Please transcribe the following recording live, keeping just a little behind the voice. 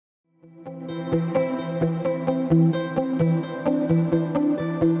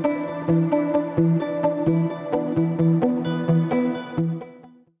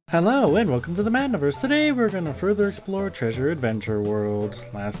Hello and welcome to the Mattniverse. Today we're going to further explore Treasure Adventure World.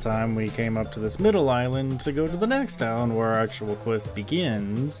 Last time we came up to this middle island to go to the next island where our actual quest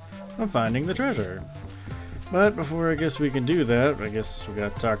begins of finding the treasure. But before I guess we can do that, I guess we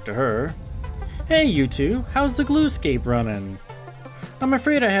got to talk to her. Hey you two, how's the gluescape running? I'm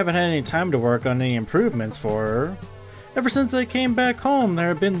afraid I haven't had any time to work on any improvements for her. Ever since I came back home, there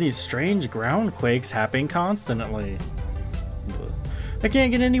have been these strange ground quakes happening constantly. I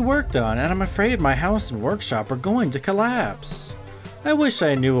can't get any work done, and I'm afraid my house and workshop are going to collapse. I wish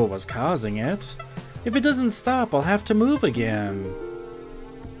I knew what was causing it. If it doesn't stop, I'll have to move again.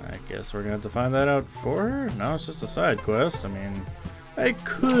 I guess we're gonna have to find that out for her? No, it's just a side quest. I mean, I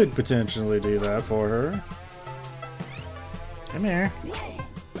could potentially do that for her. Come here.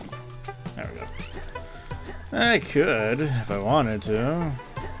 There we go. I could, if I wanted to.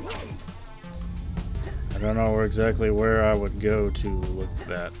 I don't know exactly where I would go to look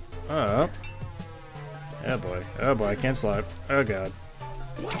that up. Oh boy, I can't slide. Oh god.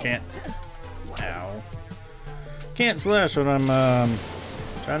 Can't. Ow. Can't slash when I'm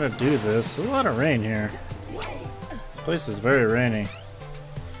trying to do this. There's a lot of rain here. This place is very rainy.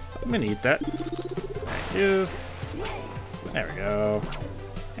 I'm gonna eat that. Thank you. There we go.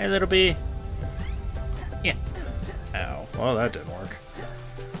 Hey little bee. Yeah. Ow. Well, that didn't work.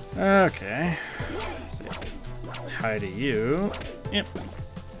 Okay. Hi to you. Yep.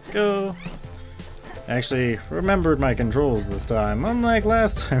 Go. Actually, remembered my controls this time, unlike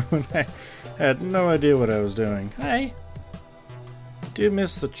last time when I had no idea what I was doing. Hi. Do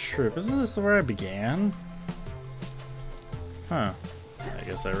miss the trip. Isn't this where I began? Huh. I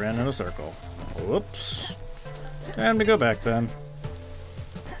guess I ran in a circle. Whoops. Time to go back then.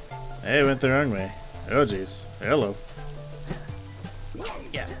 Hey, went the wrong way. Oh jeez. Hello.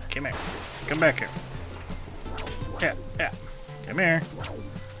 Yeah, come here. Come back here. Yeah. Come here.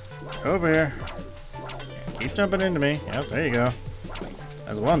 Over here. Yeah, keep jumping into me. Yep, there you go.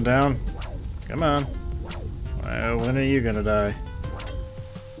 That's one down. Come on. Well, when are you gonna die?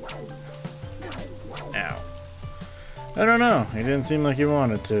 Ow. I don't know. He didn't seem like he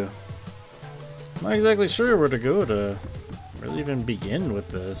wanted to. I'm not exactly sure where to go to really even begin with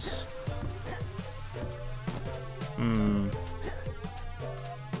this.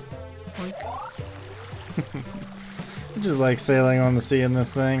 I just like sailing on the sea in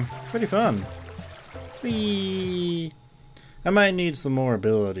this thing. It's pretty fun. Whee! I might need some more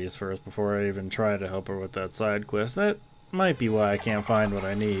abilities first before I even try to help her with that side quest. That might be why I can't find what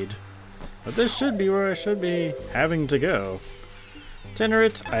I need. But this should be where I should be having to go.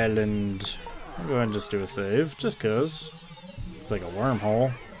 Tenerit Island. I'll go ahead and just do a save, just cause. It's like a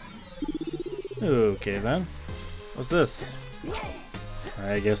wormhole. Okay then. What's this?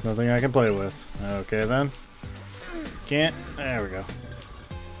 I guess nothing I can play with. Okay then. Can't. There we go.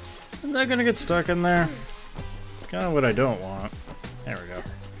 Isn't that gonna get stuck in there? It's kind of what I don't want. There we go.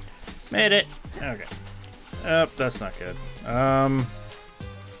 Made it. Okay. Oh, that's not good. How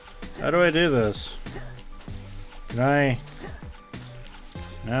do I do this? Can I?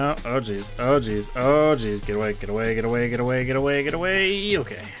 No. Oh jeez. Oh jeez. Oh jeez. Get away. Get away. Get away. Get away. Get away. Get away.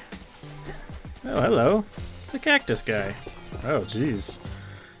 Okay. Oh, hello. It's a cactus guy. Oh jeez.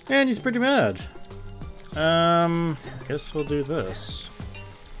 And he's pretty mad. Guess we'll do this.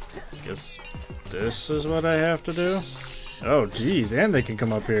 Guess this is what I have to do? Oh, geez, and they can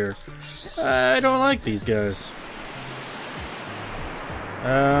come up here. I don't like these guys.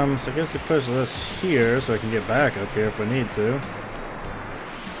 So I guess we push this here so I can get back up here if we need to.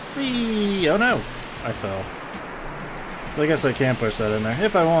 Whee! Oh no! I fell. So I guess I can push that in there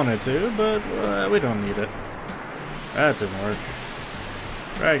if I wanted to, but we don't need it. That didn't work.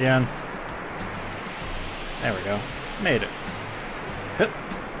 Try again. There we go. Made it. Hup.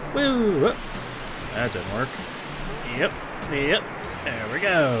 Woo! Whoop. That didn't work. Yep. There we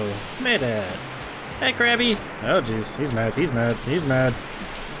go. Made it. Hey, Krabby. Oh, jeez. He's mad. He's mad.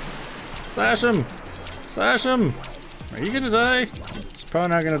 Slash him. Slash him. Are you gonna die? He's probably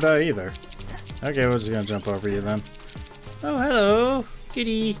not gonna die either. Okay, we're just gonna jump over you then. Oh, hello,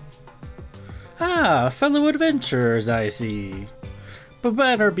 kitty. Ah, fellow adventurers, I see. But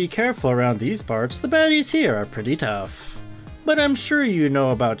better be careful around these parts. The baddies here are pretty tough. But I'm sure you know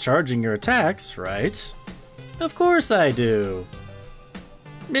about charging your attacks, right? Of course I do.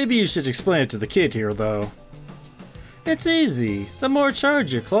 Maybe you should explain it to the kid here, though. It's easy. The more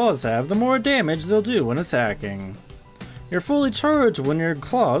charge your claws have, the more damage they'll do when attacking. You're fully charged when your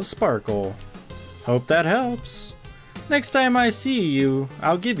claws sparkle. Hope that helps. Next time I see you,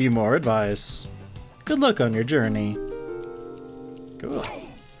 I'll give you more advice. Good luck on your journey. Cool.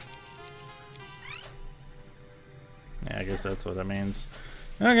 Yeah, I guess that's what it means.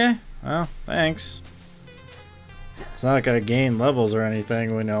 Okay, well, thanks. It's not like I gain levels or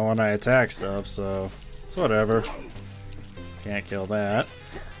anything when I attack stuff, so it's whatever. Can't kill that.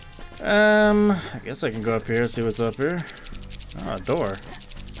 I guess I can go up here and see what's up here. Oh, a door.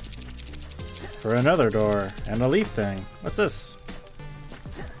 For another door. And a leaf thing. What's this?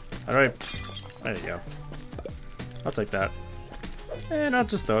 How do I... There you go. I'll take that. And I'll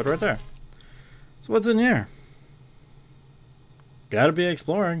just throw it right there. So what's in here? Gotta be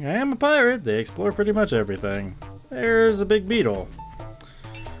exploring. I am a pirate. They explore pretty much everything. There's a big beetle.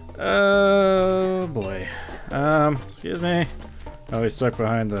 Oh boy. Excuse me. Oh, he's stuck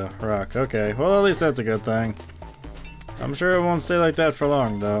behind the rock. Okay, well at least that's a good thing. I'm sure it won't stay like that for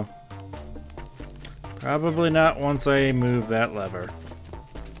long though. Probably not once I move that lever.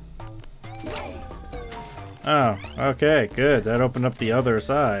 Oh, okay, good. That opened up the other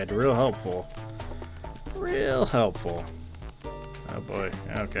side. Real helpful. Real helpful. Oh boy,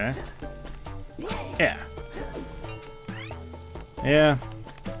 okay. Yeah. Yeah.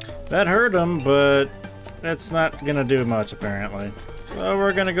 That hurt him, but that's not gonna do much apparently. So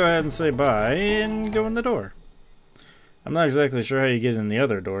we're gonna go ahead and say bye and go in the door. I'm not exactly sure how you get in the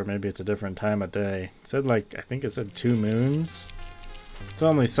other door. Maybe it's a different time of day. It said like, I think it said 2 moons. It's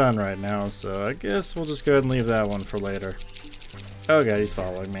only sun right now, so I guess we'll just go ahead and leave that one for later. Oh god, he's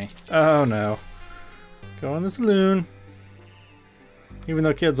following me. Oh no. Go in the saloon. Even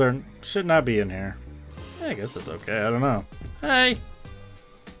though kids should not be in here. I guess it's okay, I don't know. Hi!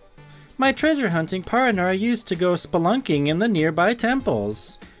 My treasure hunting partner I used to go spelunking in the nearby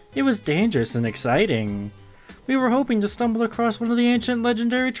temples. It was dangerous and exciting. We were hoping to stumble across one of the ancient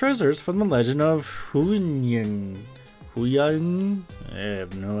legendary treasures from the legend of Huyan. Huyan? I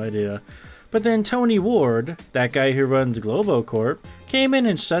have no idea. But then Tony Ward, that guy who runs Globocorp, came in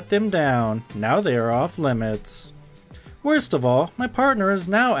and shut them down. Now they are off limits. Worst of all, my partner is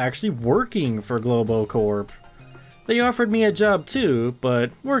now actually working for Globocorp. They offered me a job too, but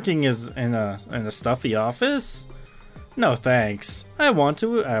working is in a stuffy office? No thanks. I want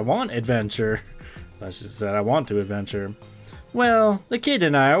adventure. I thought she said I want to adventure. Well, the kid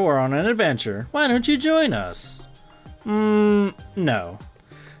and I were on an adventure. Why don't you join us? No.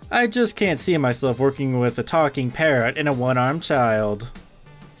 I just can't see myself working with a talking parrot and a one-armed child.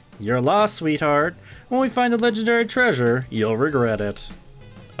 You're lost, sweetheart. When we find a legendary treasure, you'll regret it.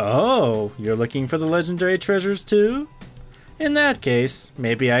 Oh, you're looking for the legendary treasures too? In that case,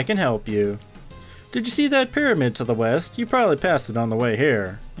 maybe I can help you. Did you see that pyramid to the west? You probably passed it on the way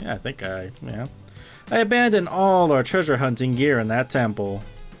here. Yeah, I abandoned all our treasure hunting gear in that temple.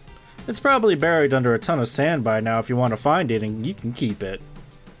 It's probably buried under a ton of sand by now if you want to find it, and you can keep it.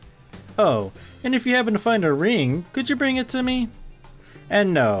 Oh, and if you happen to find a ring, could you bring it to me?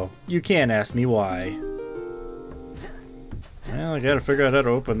 And no, you can't ask me why. Well, I gotta figure out how to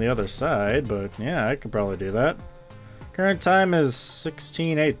open the other side, but yeah, I could probably do that. Current time is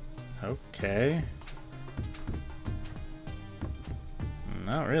 16:08. Okay.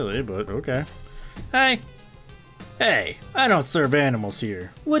 Not really, but okay. Hi. Hey, I don't serve animals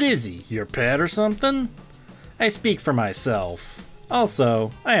here. What is he, your pet or something? I speak for myself.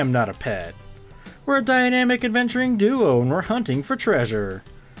 Also, I am not a pet. We're a dynamic adventuring duo and we're hunting for treasure.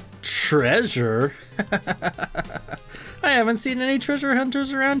 Treasure? I haven't seen any treasure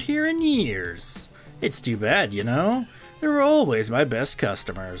hunters around here in years. It's too bad, you know? They were always my best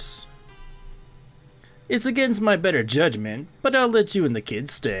customers. It's against my better judgment, but I'll let you and the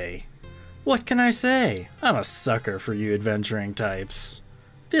kids stay. What can I say? I'm a sucker for you adventuring types.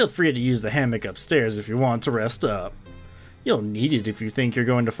 Feel free to use the hammock upstairs if you want to rest up. You'll need it if you think you're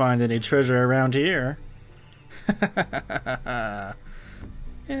going to find any treasure around here.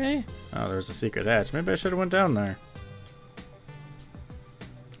 Okay. Oh, there's a secret hatch. Maybe I should have went down there.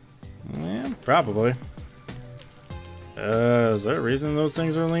 Yeah, probably. Is there a reason those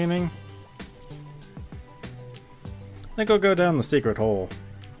things are leaning? I think I'll go down the secret hole.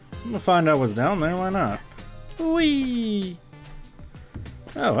 I'm gonna find out what's down there, why not? Whee!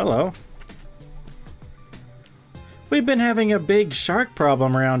 Oh, hello. We've been having a big shark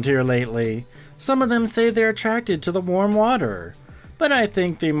problem around here lately. Some of them say they're attracted to the warm water. But I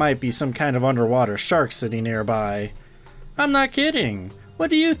think they might be some kind of underwater shark sitting nearby. I'm not kidding. What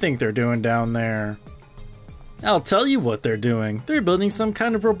do you think they're doing down there? I'll tell you what they're doing. They're building some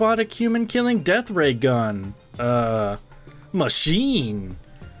kind of robotic human-killing death ray gun. Machine.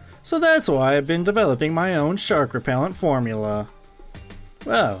 So that's why I've been developing my own shark repellent formula.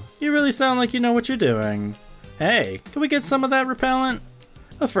 Well, you really sound like you know what you're doing. Hey, can we get some of that repellent?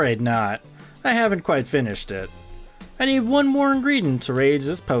 Afraid not. I haven't quite finished it. I need one more ingredient to raise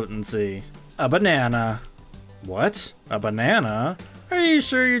this potency. A banana. What? A banana? Are you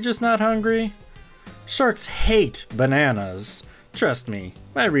sure you're just not hungry? Sharks hate bananas. Trust me,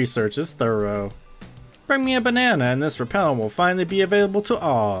 my research is thorough. Bring me a banana and this repellent will finally be available to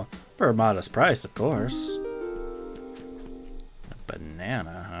all. For a modest price, of course. A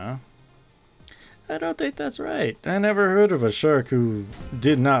banana, huh? I don't think that's right. I never heard of a shark who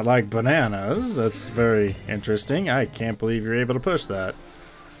did not like bananas. That's very interesting. I can't believe you're able to push that.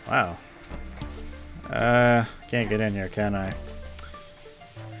 Wow. Can't get in here, can I?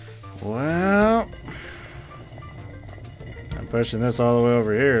 Well, I'm pushing this all the way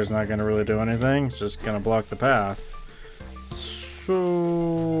over here. It's not going to really do anything. It's just going to block the path.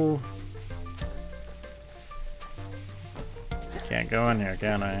 So... can't go in here,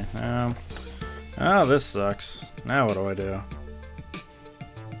 can I? Oh, this sucks. Now what do I do?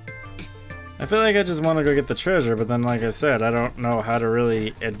 I feel like I just want to go get the treasure, but then like I said, I don't know how to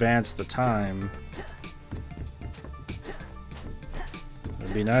really advance the time.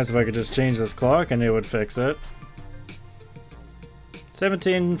 It'd be nice if I could just change this clock and it would fix it.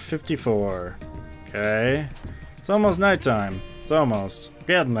 17:54. Okay. It's almost nighttime. It's almost.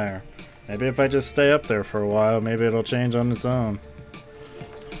 Getting there. Maybe if I just stay up there for a while, maybe it'll change on its own.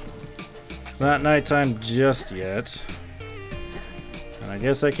 It's not nighttime just yet. And I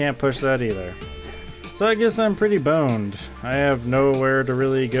guess I can't push that either. So I guess I'm pretty boned. I have nowhere to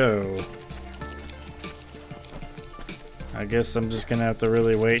really go. I guess I'm just gonna have to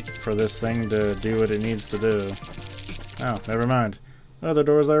really wait for this thing to do what it needs to do. Oh, never mind. Oh, the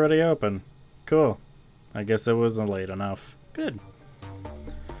door's already open. Cool. I guess it wasn't late enough. Good.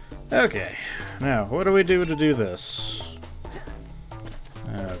 Okay. Now, what do we do to do this?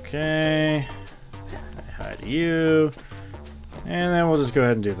 Okay. I hide you. And then we'll just go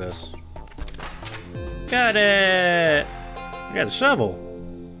ahead and do this. Got it! I got a shovel.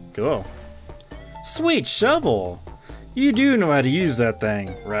 Cool. Sweet shovel! You do know how to use that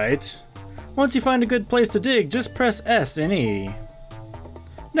thing, right? Once you find a good place to dig, just press S and E.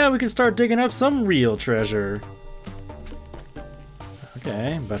 Now we can start digging up some real treasure.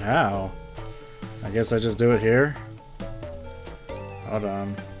 Okay, but how? I guess I just do it here? Hold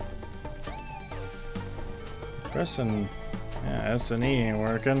on. Pressing... yeah, S and E ain't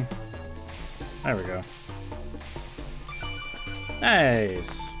working. There we go.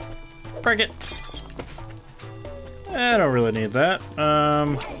 Nice! Break it! I don't really need that.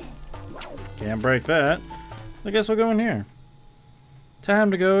 Can't break that. I guess we'll go in here.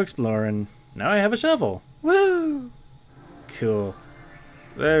 Time to go exploring. Now I have a shovel. Woo! Cool.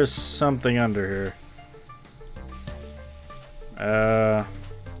 There's something under here.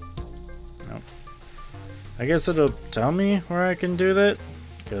 Nope. I guess it'll tell me where I can do that,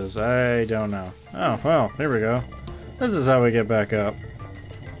 because I don't know. Oh, well, here we go. This is how we get back up.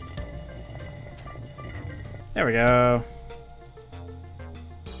 There we go.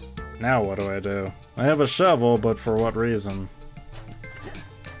 Now what do I do? I have a shovel, but for what reason?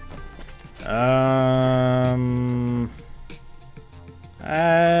 I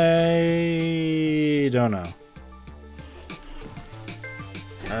don't know.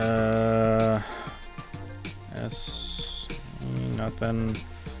 Nothing.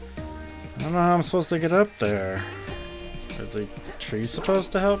 I don't know how I'm supposed to get up there. Is the tree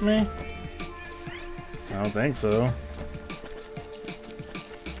supposed to help me? I don't think so.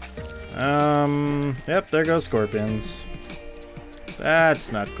 Yep, there goes scorpions.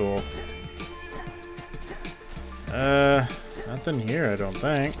 That's not cool. Nothing here, I don't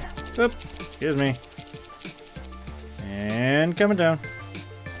think. Oop, excuse me. And coming down.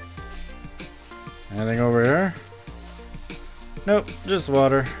 Anything over here? Nope, just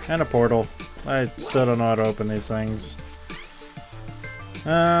water and a portal. I still don't know how to open these things.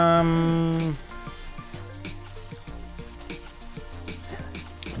 I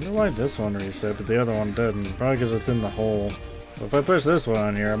wonder why this one reset, but the other one didn't. Probably because it's in the hole. So if I push this one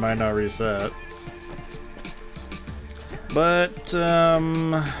on here, it might not reset. But, I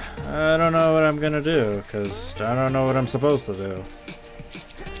don't know what I'm gonna do, because I don't know what I'm supposed to do.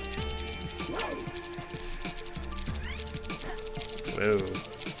 Whoa.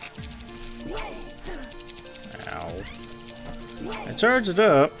 Ow. I charge it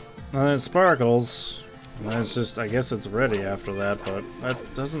up, and then it sparkles. And then it's just, I guess it's ready after that, but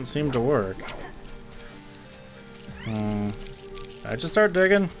that doesn't seem to work. I just start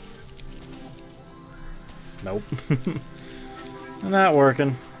digging? Nope. Not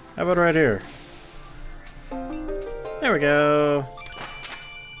working. How about right here? There we go.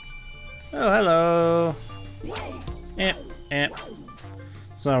 Oh, hello.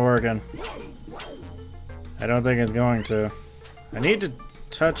 It's not working. I don't think it's going to. I need to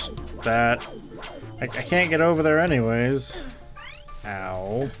touch that. I can't get over there anyways.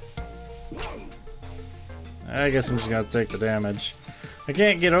 Ow. I guess I'm just gonna take the damage. I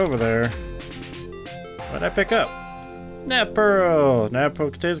can't get over there. What'd I pick up? Nap Pearl! Nap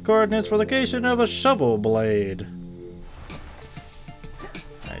Pearl contains coordinates for location of a shovel blade.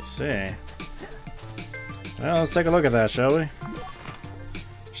 I see. Well, let's take a look at that, shall we?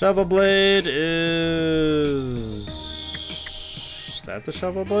 Shovel blade is that the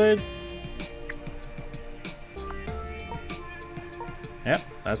shovel blade? Yep,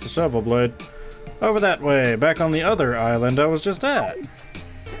 that's the shovel blade. Over that way, back on the other island I was just at.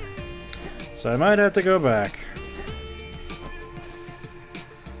 So I might have to go back.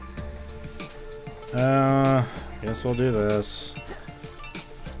 Guess we'll do this.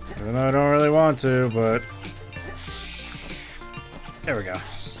 Even though I don't really want to, but... There we go.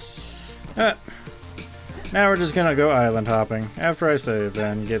 Now we're just gonna go island hopping after I save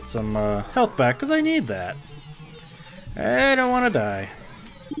and get some health back, because I need that. I don't want to die.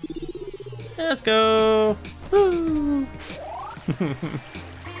 Let's go! Woo!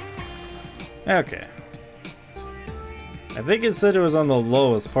 Okay. I think it said it was on the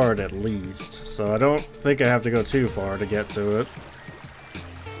lowest part at least, so I don't think I have to go too far to get to it.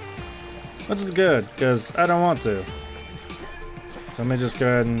 Which is good, because I don't want to. So let me just go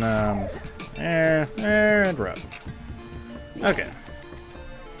ahead and, and rub. Okay.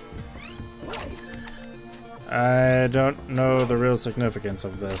 I don't know the real significance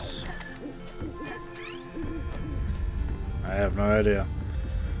of this. I have no idea.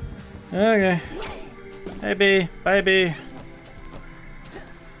 Okay. Hey bee, bye bee.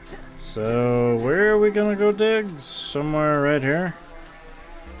 So where are we gonna go dig? Somewhere right here,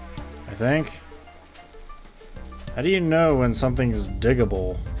 I think. How do you know when something's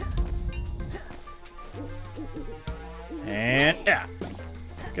diggable? And yeah,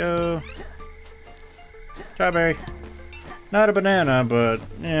 go. Strawberry. Not a banana, but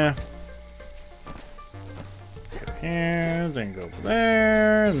yeah. Go here, then go over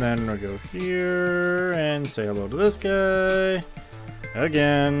there, and then we'll go here and say hello to this guy.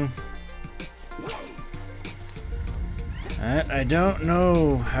 Again. I don't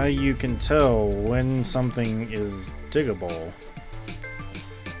know how you can tell when something is diggable.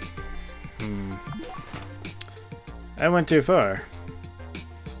 I went too far.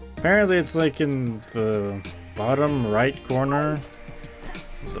 Apparently it's like in the bottom right corner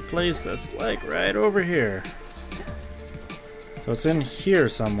of the place that's like right over here. So it's in here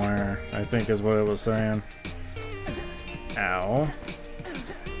somewhere, I think is what it was saying. Ow.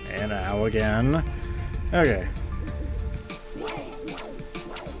 And ow again. Okay.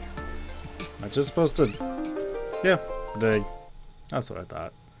 Am I just supposed to... Yeah, dig. That's what I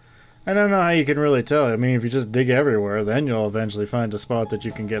thought. I don't know how you can really tell. I mean, if you just dig everywhere, then you'll eventually find a spot that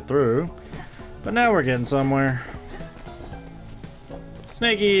you can get through. But now we're getting somewhere.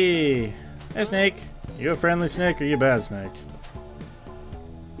 Snakey! Hey, Snake. You a friendly snake or you a bad snake?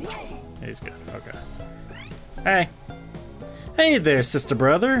 He's good. Okay. Hey. Hey there, sister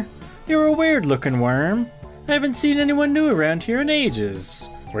brother. You're a weird-looking worm. I haven't seen anyone new around here in ages.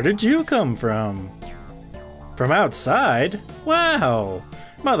 Where did you come from? From outside? Wow!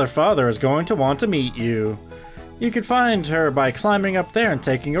 Mother Father is going to want to meet you. You could find her by climbing up there and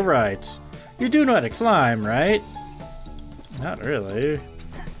taking a right. You do know how to climb, right? Not really.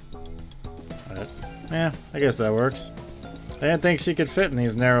 But, yeah, I guess that works. I didn't think she could fit in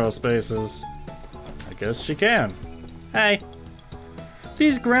these narrow spaces. I guess she can. Hey.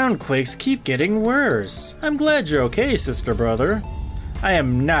 These ground quakes keep getting worse. I'm glad you're okay, sister brother. I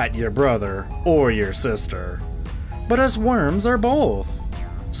am not your brother or your sister. But us worms are both.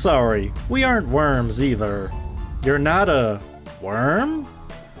 Sorry, we aren't worms either. You're not a worm?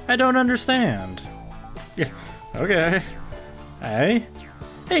 I don't understand. Yeah, okay. Hey?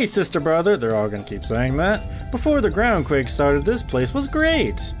 Hey, sister brother, they're all gonna keep saying that. Before the ground quake started, this place was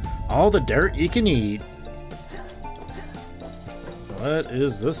great. All the dirt you can eat. What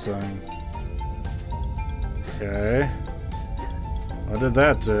is this thing? Okay. What did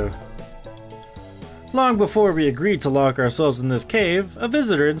that do? Long before we agreed to lock ourselves in this cave, a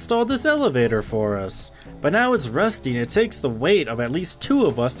visitor installed this elevator for us. But now it's rusty and it takes the weight of at least 2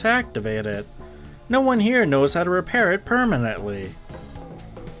 of us to activate it. No one here knows how to repair it permanently.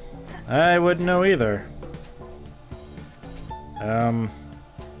 I wouldn't know either.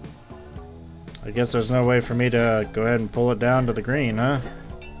 I guess there's no way for me to go ahead and pull it down to the green, huh?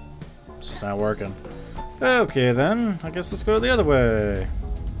 It's just not working. Okay then, I guess let's go the other way.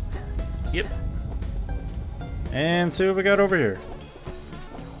 Yep. And see what we got over here.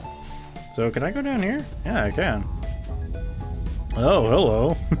 So can I go down here? Yeah, I can. Oh,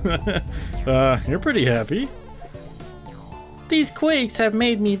 hello. You're pretty happy. These quakes have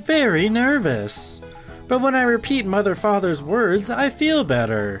made me very nervous. But when I repeat Mother Father's words, I feel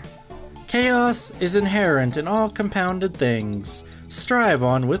better. Chaos is inherent in all compounded things. Strive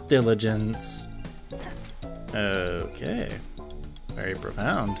on with diligence. Okay. Very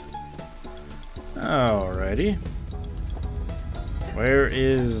profound. Alrighty. Where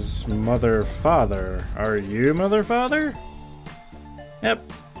is Mother Father? Are you Mother Father?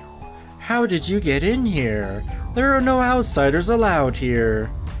 Yep. How did you get in here? There are no outsiders allowed here.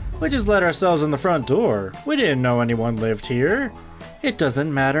 We just let ourselves in the front door. We didn't know anyone lived here. It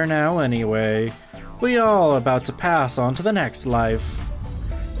doesn't matter now anyway. We all about to pass on to the next life.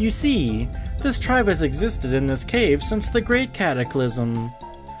 You see, this tribe has existed in this cave since the Great Cataclysm.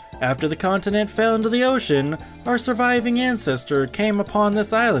 After the continent fell into the ocean, our surviving ancestor came upon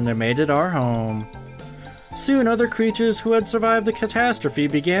this island and made it our home. Soon other creatures who had survived the catastrophe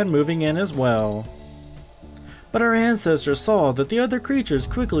began moving in as well. But our ancestors saw that the other creatures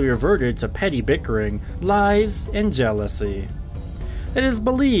quickly reverted to petty bickering, lies, and jealousy. It is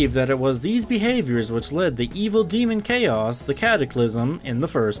believed that it was these behaviors which led the evil demon Chaos, the Cataclysm, in the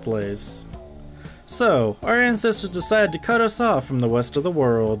first place. So, our ancestors decided to cut us off from the rest of the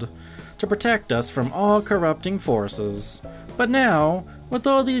world, to protect us from all corrupting forces. But now, with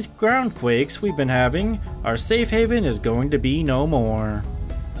all these groundquakes we've been having, our safe haven is going to be no more.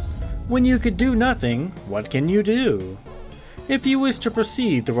 When you could do nothing, what can you do? If you wish to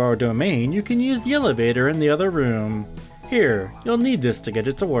proceed through our domain, you can use the elevator in the other room. Here, you'll need this to get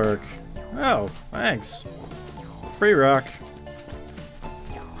it to work. Oh, thanks. Free rock.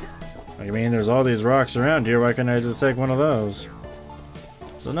 I mean, there's all these rocks around here, why can't I just take one of those?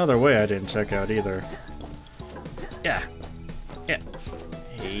 There's another way I didn't check out either. Yeah. Yeah.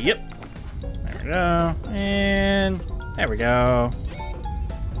 Yep. There we go. And there we go.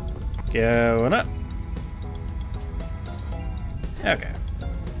 Going up. Okay.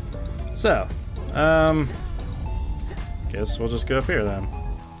 So, guess we'll just go up here then.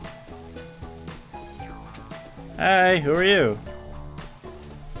 Hi, who are you?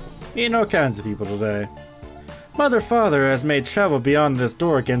 Meeting all kinds of people today. Mother Father has made travel beyond this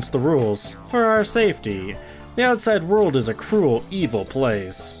door against the rules, for our safety. The outside world is a cruel, evil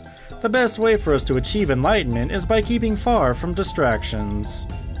place. The best way for us to achieve enlightenment is by keeping far from distractions.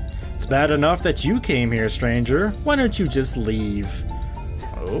 It's bad enough that you came here, stranger. Why don't you just leave?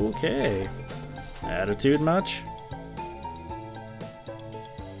 Okay. Attitude much?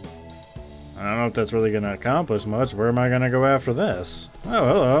 I don't know if that's really gonna accomplish much. Where am I gonna go after this? Oh,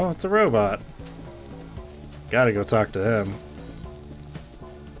 hello, it's a robot. Gotta go talk to him.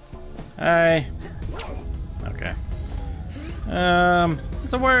 Hi. Okay.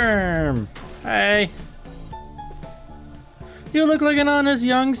 It's a worm. Hi. You look like an honest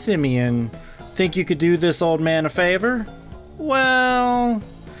young simian. Think you could do this old man a favor? Well,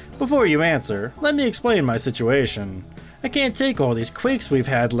 before you answer, let me explain my situation. I can't take all these quakes we've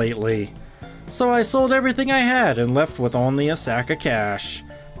had lately. So I sold everything I had and left with only a sack of cash.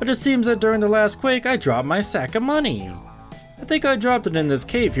 But it seems that during the last quake I dropped my sack of money. I think I dropped it in this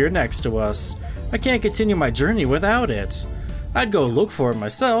cave here next to us. I can't continue my journey without it. I'd go look for it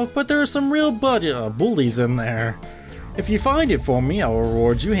myself, but there are some real bullies in there. If you find it for me, I'll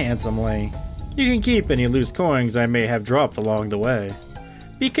reward you handsomely. You can keep any loose coins I may have dropped along the way.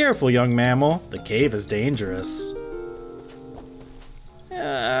 Be careful, young mammal. The cave is dangerous.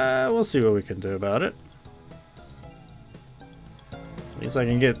 We'll see what we can do about it. At least I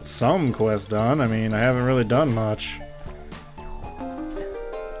can get some quest done. I mean, I haven't really done much.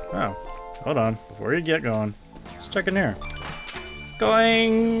 Oh, hold on. Before you get going, let's check in here.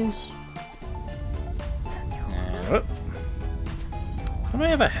 Coins! And, whoop. Don't I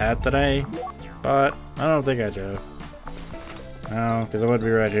have a hat that I bought? I don't think I do. No, because it would be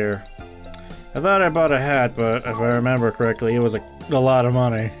right here. I thought I bought a hat, but if I remember correctly, it was a lot of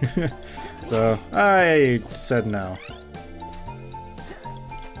money. So, I said no.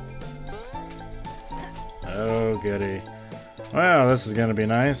 Oh, goody. Well, this is gonna be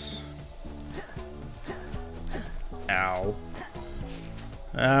nice. Ow.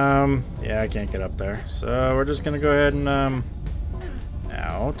 Yeah, I can't get up there. So, we're just gonna go ahead and,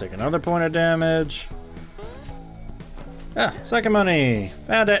 ow, take another point of damage. Ah, second money!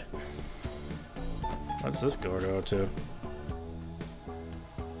 Found it! What's this door go to?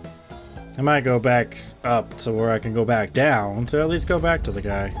 I might go back up to where I can go back down to at least go back to the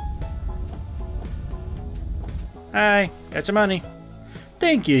guy. Hi, got your money.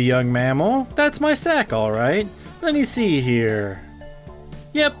 Thank you, young mammal. That's my sack, alright. Let me see here.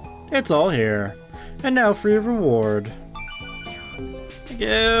 Yep, it's all here. And now for your reward. Thank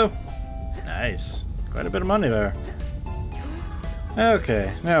you. Nice. Quite a bit of money there.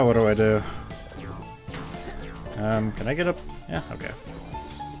 Okay, now what do I do? Can I get up? Yeah, okay.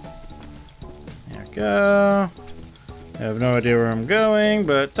 There we go. I have no idea where I'm going,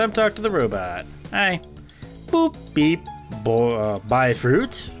 but time to talk to the robot. Hi. Boop, beep, buy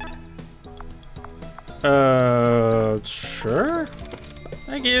fruit? Sure.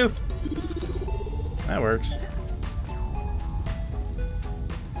 Thank you. That works.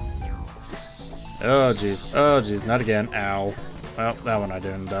 Oh, jeez. Oh, jeez. Not again. Ow. Well, that one I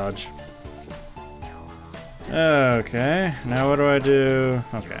didn't dodge. Okay. Now what do I do?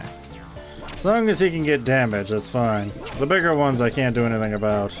 Okay. As long as he can get damage, that's fine. The bigger ones I can't do anything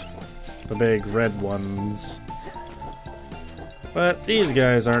about. The big red ones. But these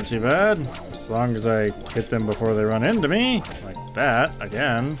guys aren't too bad. As long as I hit them before they run into me. Like that,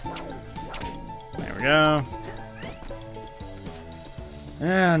 again. There we go.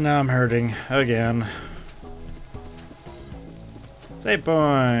 And now I'm hurting again. Save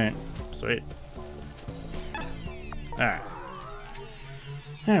point. Sweet. Alright.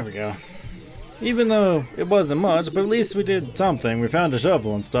 There we go. Even though it wasn't much, but at least we did something. We found a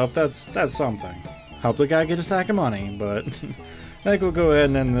shovel and stuff. That's something. Hope the guy get a sack of money, but I think we'll go ahead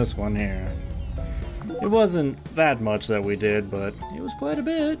and end this one here. It wasn't that much that we did, but it was quite a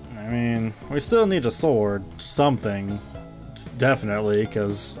bit. I mean, we still need a sword, something. Definitely,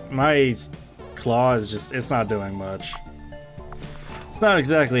 because my claw is just, it's not doing much. It's not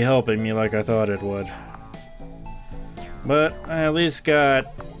exactly helping me like I thought it would. But I at least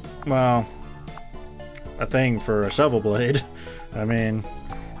got, well, a thing for a shovel blade. I mean,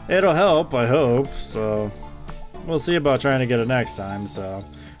 it'll help, I hope, so we'll see about trying to get it next time. So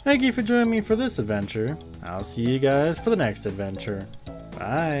thank you for joining me for this adventure. I'll see you guys for the next adventure.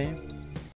 Bye.